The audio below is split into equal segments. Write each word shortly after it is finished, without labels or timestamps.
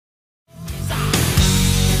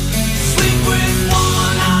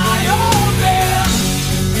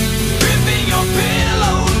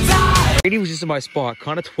Grady was just in my spot,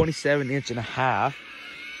 caught a 27.5 inch.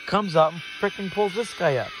 Comes up and freaking pulls this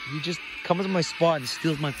guy up. He just comes in my spot and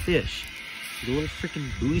steals my fish. He's a little freaking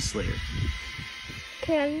buoy slayer.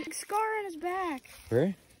 Okay, scar on his back.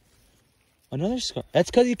 Where? Another scar.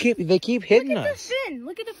 That's because they keep hitting us. Look at the fin.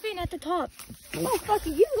 Look at the fin at the top. Oh, fuck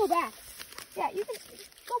it. You can go back. Yeah, you can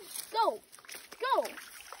go.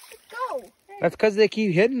 That's because they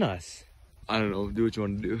keep hitting us. I don't know. Do what you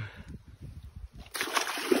want to do.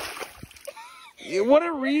 What a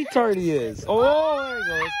retard he is. Oh, there he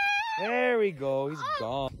goes. There we go. He's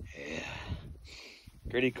gone. Yeah.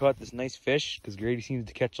 Grady caught this nice fish because Grady seems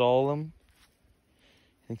to catch all of them.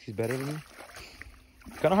 Thinks he's better than me.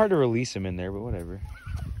 It's kind of hard to release him in there, but whatever.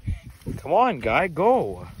 Come on, guy.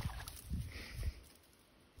 Go.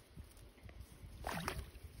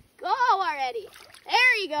 Go already.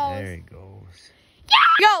 There he goes. There he goes.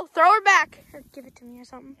 Yeah! Go, throw her back. Or give it to me or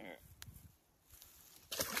something.